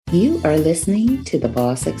You are listening to the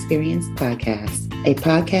Boss Experience Podcast, a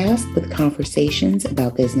podcast with conversations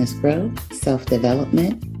about business growth,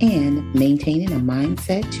 self-development, and maintaining a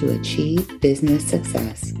mindset to achieve business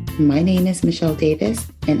success. My name is Michelle Davis,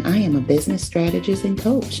 and I am a business strategist and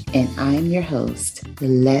coach, and I am your host.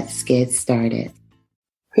 Let's get started.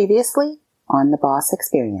 Previously on the Boss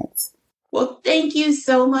Experience. Well, thank you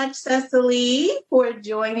so much, Cessily, for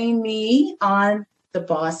joining me on the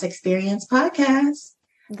Boss Experience Podcast.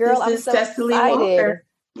 Girl, I'm so Cessily excited. Walker.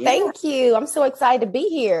 Yeah. Thank you. I'm so excited to be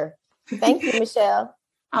here. Thank you, Michelle.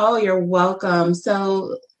 Oh, you're welcome.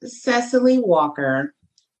 So Cessily Walker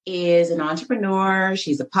is an entrepreneur.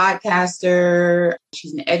 She's a podcaster.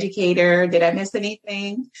 She's an educator. Did I miss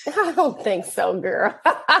anything? I don't think so, girl.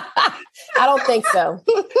 I don't think so.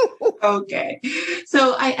 Okay.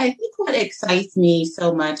 So I think what excites me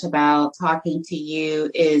so much about talking to you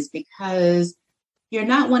is because you're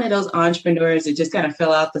not one of those entrepreneurs that just kind of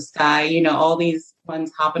fill out the sky, you know, all these ones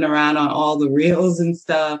hopping around on all the reels and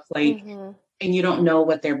stuff, like, and you don't know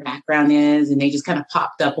what their background is. And they just kind of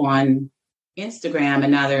popped up on Instagram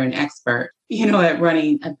and now they're an expert, you know, at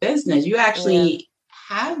running a business. You actually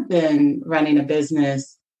have been running a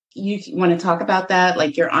business. You want to talk about that,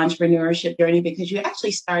 like your entrepreneurship journey, because you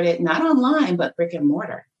actually started not online, but brick and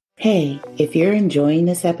mortar. Hey, if you're enjoying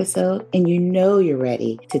this episode and you know you're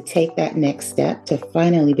ready to take that next step to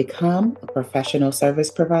finally become a professional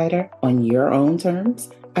service provider on your own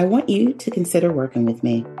terms, I want you to consider working with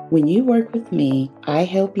me. When you work with me, I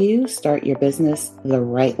help you start your business the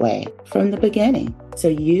right way from the beginning so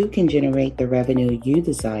you can generate the revenue you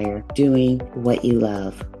desire doing what you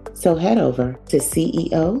love. So head over to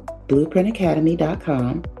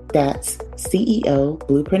CEOBlueprintAcademy.com. That's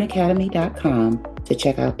CEOBlueprintAcademy.com to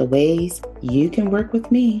check out the ways you can work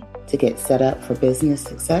with me to get set up for business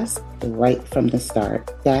success right from the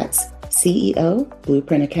start. That's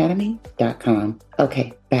CEOBlueprintAcademy.com.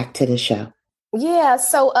 Okay, back to the show. Yeah.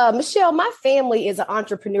 So, Michelle, my family is an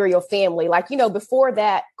entrepreneurial family. Like, you know, before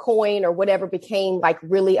that coin or whatever became like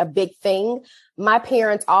really a big thing, my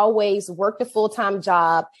parents always worked a full-time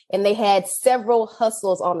job and they had several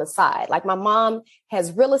hustles on the side. Like my mom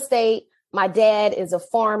has real estate. My dad is a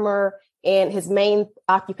farmer and his main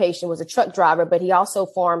occupation was a truck driver, but he also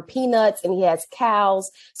farmed peanuts and he has cows.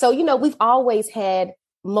 So, you know, we've always had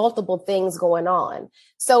multiple things going on.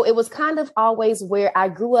 So it was kind of always where I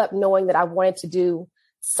grew up knowing that I wanted to do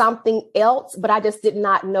something else, but I just did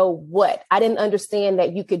not know what. I didn't understand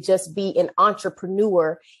that you could just be an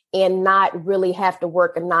entrepreneur and not really have to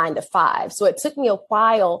work a 9 to 5. So it took me a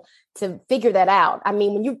while to figure that out. I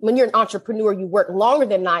mean, when you're an entrepreneur, you work longer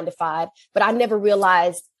than 9 to 5, but I never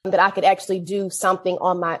realized that I could actually do something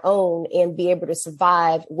on my own and be able to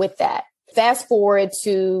survive with that. Fast forward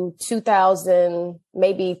to 2000,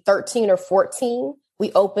 maybe 13 or 14, we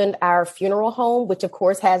opened our funeral home, which of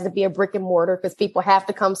course has to be a brick and mortar because people have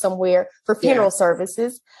to come somewhere for funeral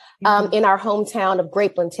services in our hometown of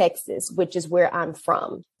Grapeland, Texas, which is where I'm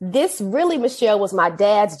from. This really, Michelle, was my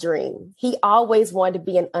dad's dream. He always wanted to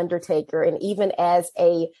be an undertaker. And even as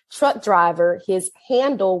a truck driver, his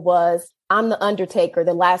handle was, "I'm the undertaker,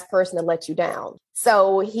 the last person to let you down."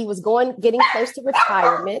 So he was getting close to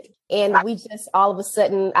retirement. And we just, all of a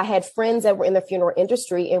sudden, I had friends that were in the funeral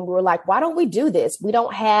industry and we were like, why don't we do this? We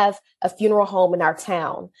don't have a funeral home in our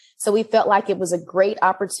town. So we felt like it was a great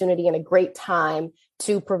opportunity and a great time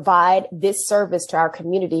to provide this service to our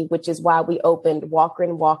community, which is why we opened Walker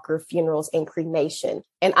 & Walker Funerals and Cremation.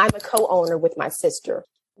 And I'm a co-owner with my sister.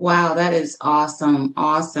 Wow, that is awesome.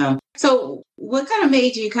 Awesome. So what kind of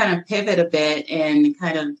made you kind of pivot a bit and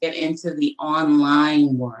kind of get into the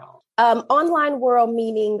online world? Online world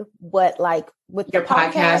meaning what, like with your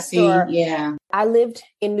podcasting? Yeah. I lived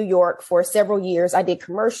in New York for several years. I did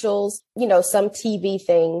commercials, you know, some TV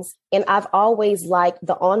things. And I've always liked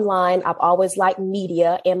the online. I've always liked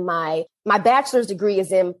media. And my bachelor's degree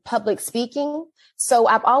is in public speaking. So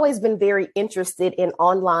I've always been very interested in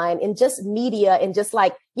online and just media and just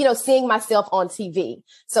like, you know, seeing myself on TV.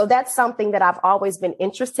 So that's something that I've always been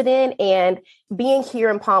interested in. And being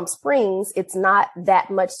here in Palm Springs, it's not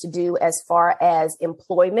that much to do as far as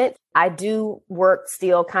employment. I do work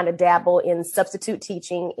still, kind of dabble in substitute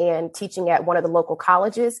teaching and teaching at one of the local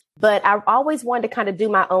colleges. But I've always wanted to kind of do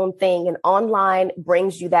my own thing. And online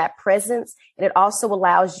brings you that presence. And it also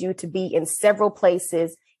allows you to be in several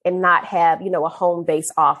places and not have, you know, a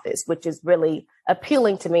home-based office, which is really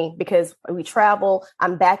appealing to me because we travel.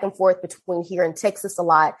 I'm back and forth between here and Texas a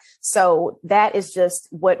lot. So that is just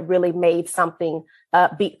what really made something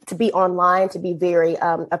to be online, to be very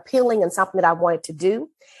appealing and something that I wanted to do.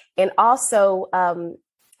 And also,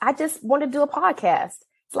 I just wanted to do a podcast.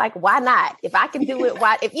 It's like, why not? If I can do it,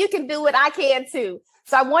 why? If you can do it, I can too.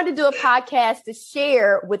 So I wanted to do a podcast to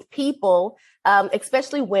share with people,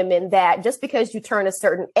 especially women, that just because you turn a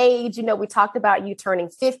certain age, we talked about you turning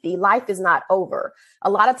 50, life is not over. A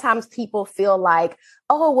lot of times people feel like,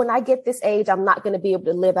 oh, when I get this age, I'm not going to be able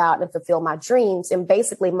to live out and fulfill my dreams. And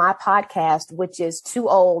basically my podcast, which is Too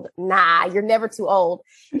Old, Nah, You're Never Too Old,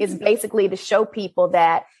 is basically to show people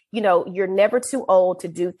that you're never too old to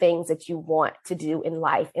do things that you want to do in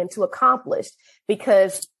life and to accomplish.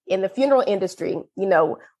 Because in the funeral industry,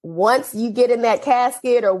 once you get in that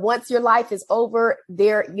casket or once your life is over,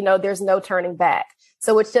 there's no turning back.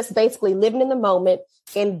 So it's just basically living in the moment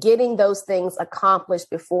and getting those things accomplished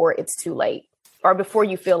before it's too late or before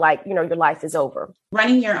you feel like, your life is over.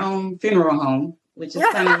 Running your own funeral home, which is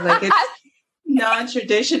kind of like it's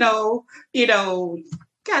non-traditional,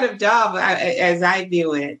 kind of job as I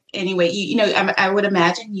view it. Anyway, I would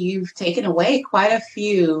imagine you've taken away quite a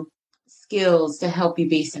few skills to help you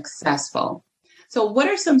be successful. So what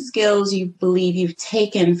are some skills you believe you've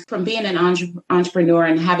taken from being an entrepreneur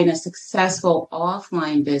and having a successful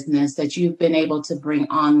offline business that you've been able to bring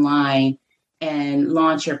online and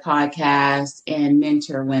launch your podcast and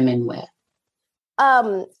mentor women with?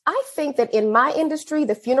 I think that in my industry,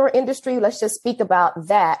 the funeral industry, let's just speak about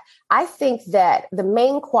that. I think that the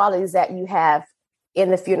main qualities that you have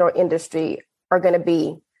in the funeral industry are going to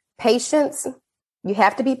be patience. You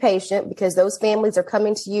have to be patient because those families are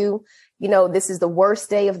coming to you. This is the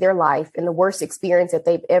worst day of their life and the worst experience that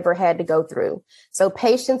they've ever had to go through. So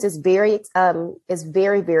patience is very,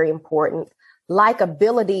 very important.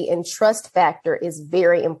 Likability and trust factor is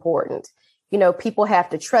very important. People have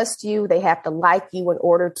to trust you. They have to like you in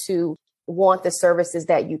order to want the services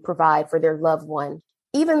that you provide for their loved one.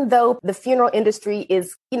 Even though the funeral industry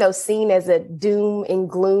is, seen as a doom and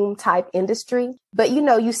gloom type industry, but,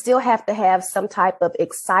 you still have to have some type of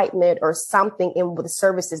excitement or something in the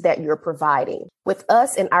services that you're providing. With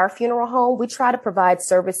us in our funeral home, we try to provide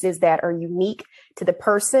services that are unique to the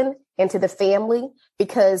person and to the family,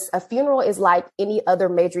 because a funeral is like any other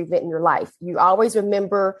major event in your life. You always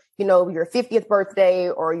remember, your 50th birthday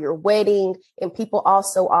or your wedding, and people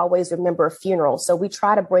also always remember a funeral. So we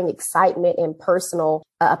try to bring excitement and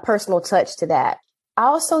a personal touch to that. I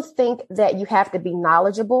also think that you have to be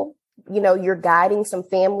knowledgeable. You're guiding some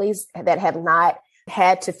families that have not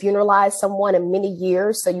had to funeralize someone in many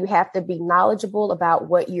years. So you have to be knowledgeable about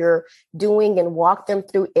what you're doing and walk them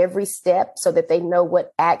through every step so that they know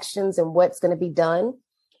what actions and what's going to be done.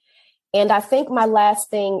 And I think my last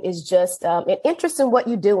thing is just an interest in what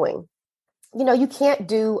you're doing. You can't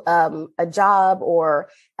do a job or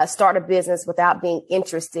start a business without being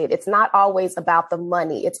interested. It's not always about the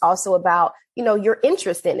money. It's also about, your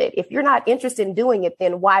interest in it. If you're not interested in doing it,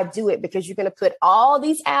 then why do it? Because you're going to put all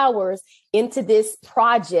these hours into this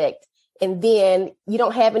project and then you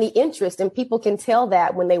don't have any interest. And people can tell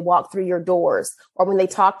that when they walk through your doors or when they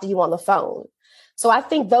talk to you on the phone. So I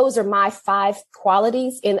think those are my 5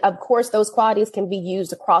 qualities. And of course, those qualities can be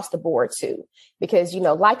used across the board too, because,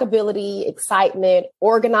 likability, excitement,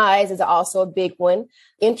 organized is also a big one,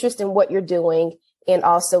 interest in what you're doing, and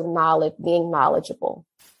also being knowledgeable.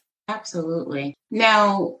 Absolutely.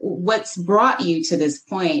 Now, what's brought you to this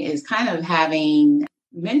point is kind of having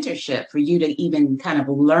mentorship for you to even kind of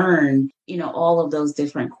learn, all of those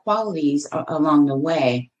different qualities along the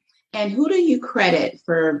way. And who do you credit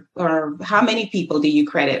for, or how many people do you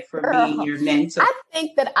credit for being your mentor? I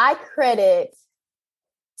think that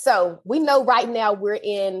so we know right now we're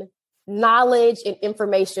in knowledge and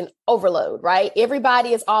information overload, right?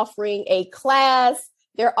 Everybody is offering a class.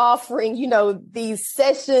 They're offering, these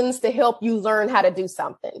sessions to help you learn how to do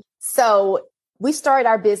something. So we started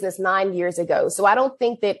our business 9 years ago. So I don't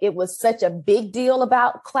think that it was such a big deal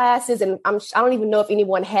about classes. And I don't even know if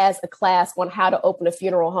anyone has a class on how to open a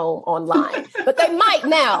funeral home online, but they might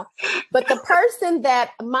now. But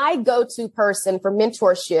my go-to person for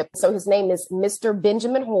mentorship, so his name is Mr.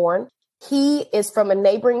 Benjamin Horn. He is from a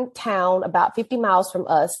neighboring town about 50 miles from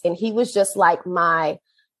us. And he was just like my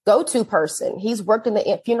go-to person. He's worked in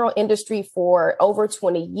the funeral industry for over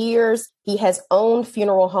 20 years. He has owned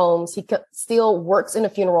funeral homes. He still works in a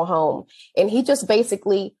funeral home. And he just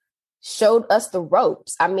basically showed us the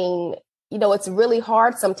ropes. I mean, it's really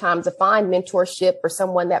hard sometimes to find mentorship or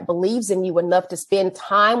someone that believes in you enough to spend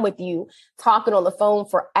time with you talking on the phone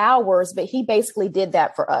for hours. But he basically did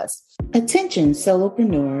that for us. Attention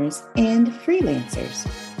solopreneurs and freelancers.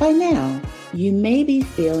 By now, you may be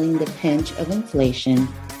feeling the pinch of inflation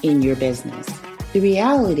in your business. The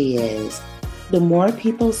reality is, the more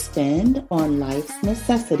people spend on life's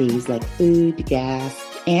necessities like food, gas,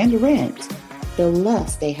 and rent, the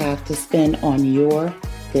less they have to spend on your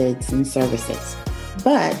goods and services.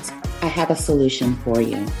 But I have a solution for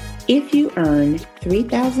you. If you earn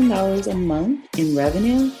 $3,000 a month in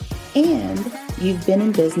revenue and you've been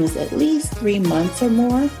in business at least 3 months or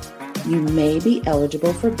more, you may be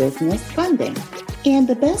eligible for business funding. And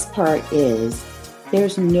the best part is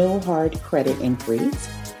there's no hard credit increase.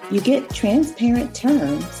 You get transparent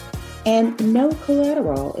terms and no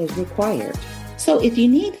collateral is required. So if you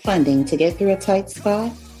need funding to get through a tight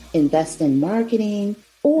spot, invest in marketing,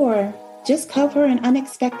 or just cover an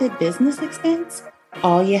unexpected business expense,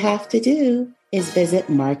 all you have to do is visit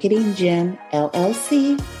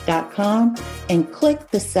marketinggymllc.com and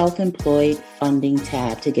click the self-employed funding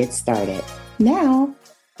tab to get started. Now,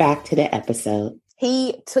 back to the episode.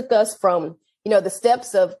 He took us from, the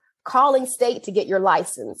steps of calling state to get your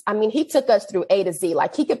license. I mean, he took us through A to Z.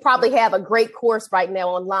 Like, he could probably have a great course right now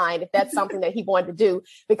online if that's something that he wanted to do,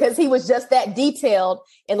 because he was just that detailed.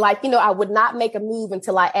 And I would not make a move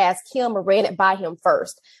until I asked him or ran it by him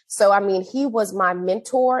first. So, I mean, he was my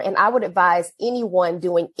mentor, and I would advise anyone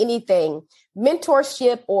doing anything,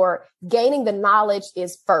 mentorship or gaining the knowledge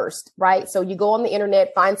is first, right? So you go on the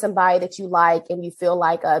internet, find somebody that you like and you feel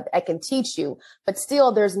like I can teach you, but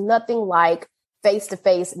still there's nothing like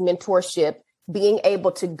face-to-face mentorship, being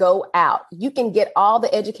able to go out. You can get all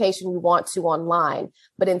the education you want to online,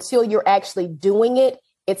 but until you're actually doing it,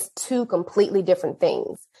 it's two completely different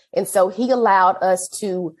things. And so he allowed us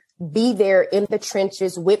to be there in the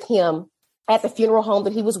trenches with him at the funeral home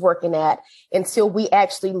that he was working at until we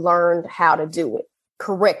actually learned how to do it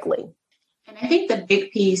correctly. And I think the big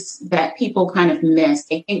piece that people kind of miss,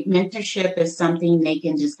 they think mentorship is something they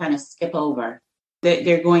can just kind of skip over. That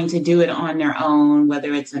they're going to do it on their own,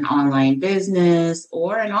 whether it's an online business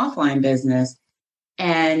or an offline business.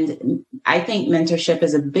 And I think mentorship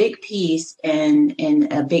is a big piece and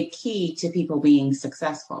a big key to people being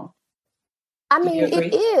successful. I mean,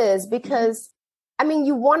 it is because,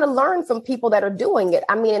 you want to learn from people that are doing it.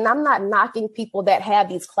 And I'm not knocking people that have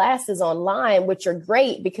these classes online, which are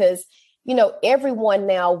great because everyone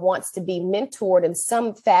now wants to be mentored in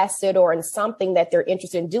some facet or in something that they're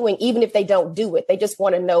interested in doing, even if they don't do it. They just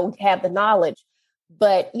want to have the knowledge.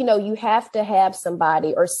 But, you have to have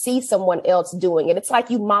somebody or see someone else doing it. It's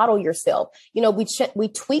like you model yourself. We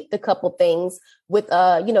tweaked a couple things with,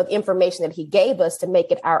 the information that he gave us to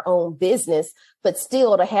make it our own business, but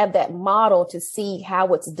still to have that model to see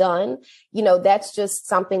how it's done, that's just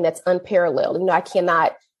something that's unparalleled.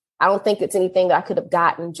 I don't think it's anything that I could have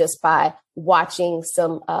gotten just by watching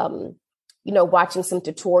some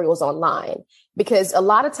tutorials online, because a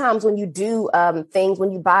lot of times when you do things,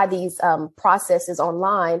 when you buy these processes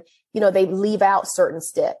online, they leave out certain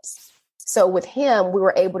steps. So with him, we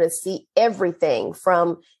were able to see everything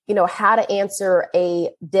from, how to answer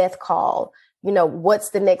a death call, what's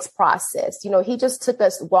the next process? He just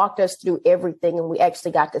walked us through everything, and we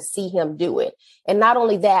actually got to see him do it. And not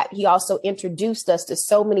only that, he also introduced us to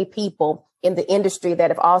so many people in the industry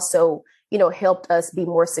that have also, helped us be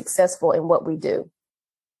more successful in what we do.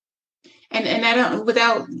 And I don't,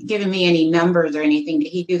 without giving me any numbers or anything, did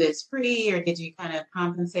he do this free or did you kind of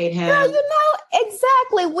compensate him? Yeah,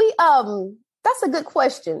 exactly. That's a good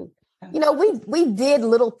question. We did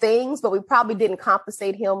little things, but we probably didn't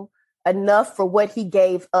compensate him enough for what he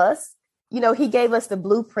gave us. He gave us the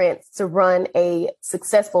blueprints to run a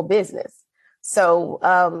successful business. So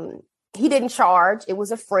he didn't charge. It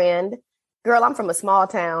was a friend. Girl, I'm from a small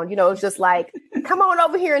town. It's just like, come on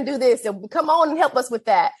over here and do this, and come on and help us with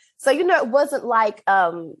that. So, it wasn't like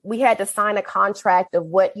we had to sign a contract of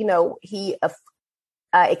what, he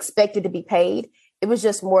expected to be paid. It was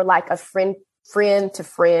just more like a friend to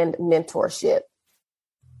friend mentorship.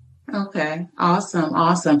 Okay.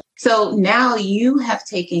 Awesome. So now you have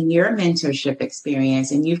taken your mentorship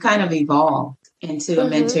experience and you've kind of evolved into a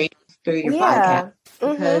mentor through your podcast,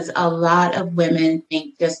 because a lot of women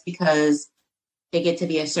think just because they get to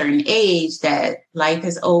be a certain age that life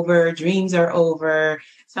is over, dreams are over,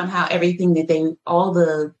 somehow everything that all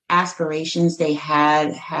the aspirations they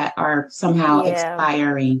had are somehow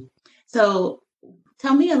expiring. So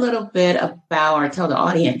tell me a little bit about, or tell the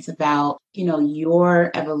audience about,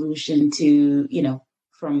 your evolution to,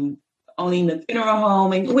 from owning the funeral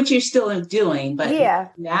home, and which you're still doing, but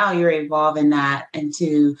now you're evolving that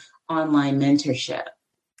into online mentorship.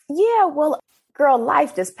 Yeah, well, girl,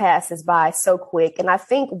 life just passes by so quick. And I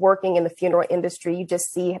think working in the funeral industry, you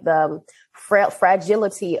just see the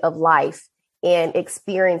fragility of life and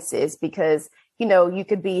experiences, because, you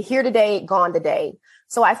could be here today, gone today.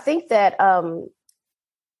 So I think that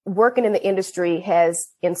working in the industry has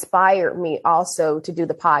inspired me also to do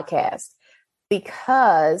the podcast,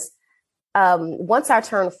 because once I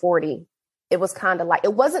turned 40, it was kind of like,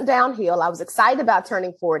 it wasn't downhill. I was excited about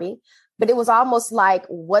turning 40, but it was almost like,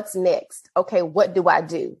 what's next? Okay, what do I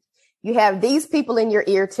do? You have these people in your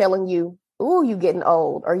ear telling you, ooh, you're getting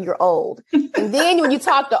old, or you're old. And then when you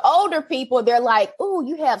talk to older people, they're like, ooh,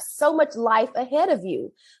 you have so much life ahead of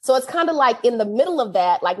you. So it's kind of like in the middle of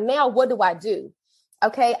that, like, now what do I do?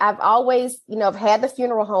 Okay, I've always, I've had the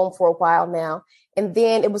funeral home for a while now. And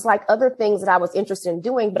then it was like other things that I was interested in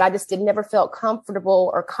doing, but I just never felt comfortable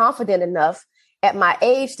or confident enough at my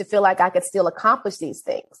age to feel like I could still accomplish these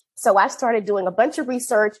things. So I started doing a bunch of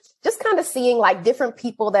research, just kind of seeing like different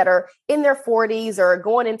people that are in their 40s or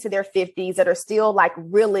going into their 50s that are still like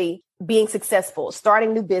really being successful,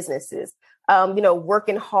 starting new businesses,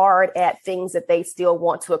 working hard at things that they still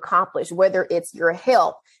want to accomplish, whether it's your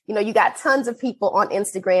health. You got tons of people on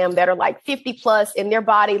Instagram that are like 50 plus and their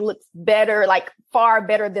body looks better, like far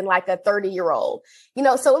better than like a 30-year-old,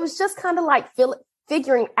 so it was just kind of like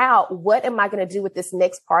figuring out, what am I going to do with this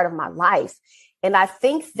next part of my life? And I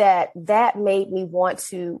think that made me want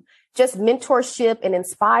to just mentorship and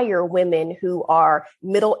inspire women who are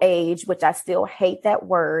middle age, which I still hate that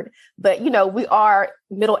word, but we are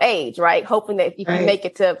middle age, right? Hoping that if you can make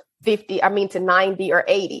it to 50, to 90 or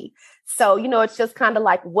 80. So, it's just kind of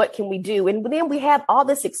like, what can we do? And then we have all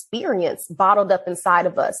this experience bottled up inside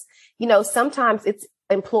of us. Sometimes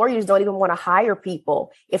employers don't even want to hire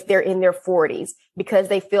people if they're in their 40s because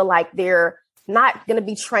they feel like they're not going to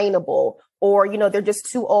be trainable, or, they're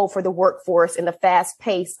just too old for the workforce and the fast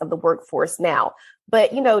pace of the workforce now.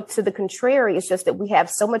 But, to the contrary, it's just that we have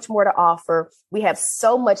so much more to offer. We have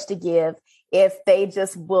so much to give if they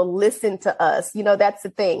just will listen to us. That's the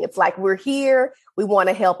thing. It's like, we're here, we want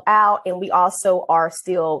to help out, and we also are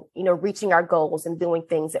still, reaching our goals and doing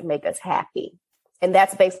things that make us happy. And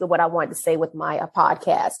that's basically what I wanted to say with my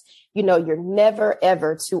podcast. You're never,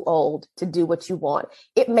 ever too old to do what you want.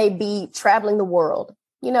 It may be traveling the world,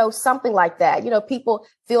 something like that. People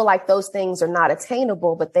feel like those things are not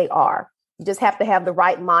attainable, but they are. You just have to have the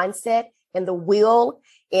right mindset and the will.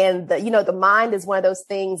 And the mind is one of those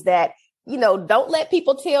things that, don't let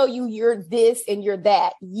people tell you you're this and you're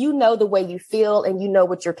that. The way you feel and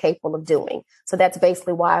what you're capable of doing. So that's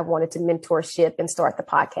basically why I wanted to mentorship and start the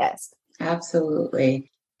podcast.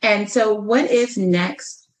 Absolutely. And so what is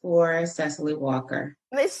next for Cessily Walker?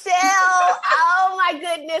 Michelle, oh my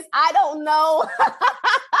goodness, I don't know.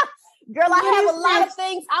 Girl, I have a lot of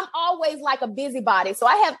things. I'm always like a busybody. So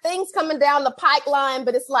I have things coming down the pipeline,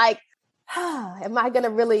 but it's like, am I going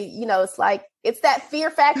to really, it's like, it's that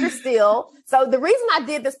fear factor still. So the reason I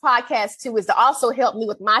did this podcast too is to also help me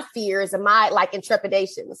with my fears and my like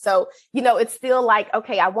intrepidation. So, it's still like,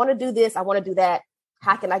 okay, I want to do this. I want to do that.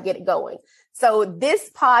 How can I get it going? So this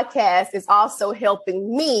podcast is also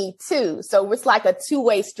helping me too. So it's like a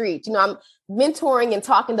two-way street. I'm mentoring and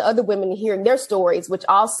talking to other women and hearing their stories, which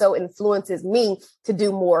also influences me to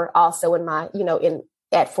do more also in my,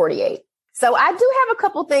 at 48. So I do have a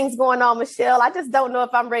couple things going on, Michelle. I just don't know if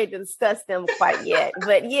I'm ready to discuss them quite yet.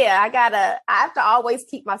 But yeah, I have to always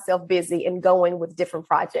keep myself busy and going with different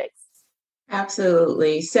projects.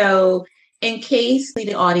 Absolutely. So in case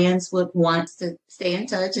the audience would want to stay in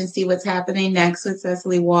touch and see what's happening next with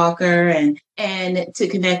Cessily Walker and to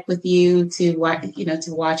connect with you to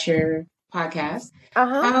watch your podcast,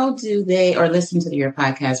 how do they, or listen to your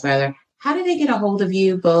podcast rather, how do they get a hold of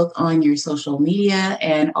you both on your social media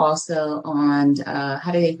and also on,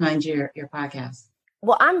 how do they find your podcast?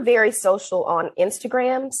 Well, I'm very social on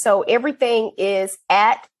Instagram. So everything is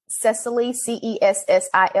at Cessily,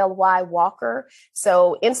 Cessily Walker.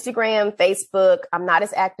 So Instagram, Facebook, I'm not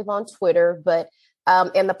as active on Twitter, but,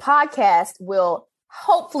 and the podcast will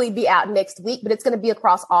hopefully be out next week, but it's going to be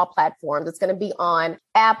across all platforms. It's going to be on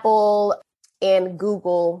Apple and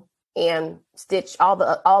Google and Stitch, all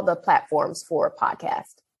the platforms for a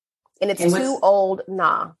podcast. And it's Too Old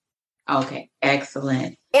Nah. Okay.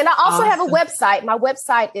 Excellent. And I also have a website. My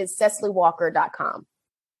website is cecilywalker.com.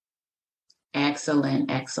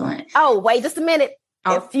 Excellent. Excellent. Oh, wait just a minute.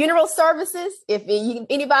 Funeral services. If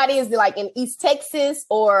anybody is like in East Texas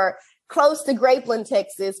or close to Grapeland,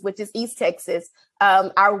 Texas, which is East Texas,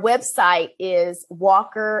 our website is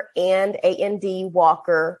Walker and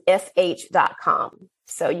Walker.fh.com.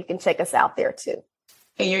 So you can check us out there too.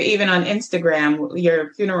 And you're even on Instagram,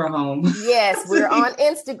 your funeral home. Yes, we're on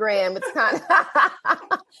Instagram. It's kind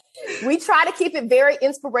of, we try to keep it very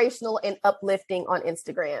inspirational and uplifting on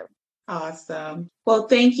Instagram. Awesome. Well,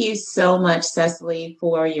 thank you so much, Cessily,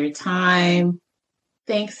 for your time.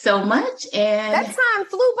 Thanks so much. And that time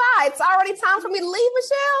flew by. It's already time for me to leave,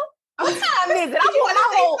 Michelle. What time is it?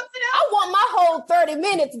 I want my whole 30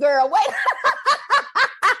 minutes, girl. Wait.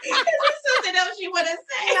 It's so something else you want to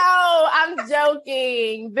say. No, I'm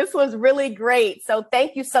joking. This was really great. So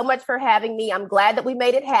thank you so much for having me. I'm glad that we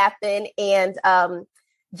made it happen. And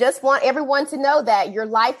just want everyone to know that your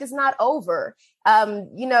life is not over.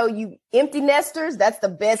 You empty nesters, that's the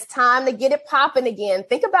best time to get it popping again.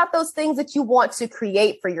 Think about those things that you want to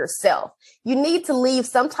create for yourself. You need to leave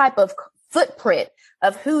some type of footprint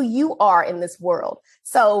of who you are in this world.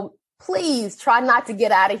 So please try not to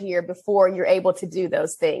get out of here before you're able to do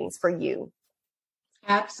those things for you.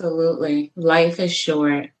 Absolutely. Life is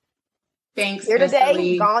short. Thanks, Here today,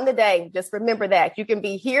 Cessily. gone today. Just remember that. You can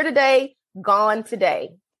be here today, gone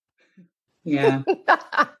today. Yeah.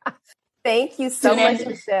 Thank you so much,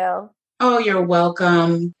 Michelle. Oh, you're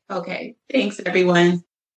welcome. Okay. Thanks, everyone.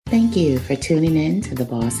 Thank you for tuning in to the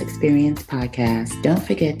Boss Experience podcast. Don't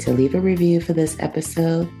forget to leave a review for this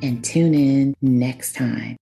episode and tune in next time.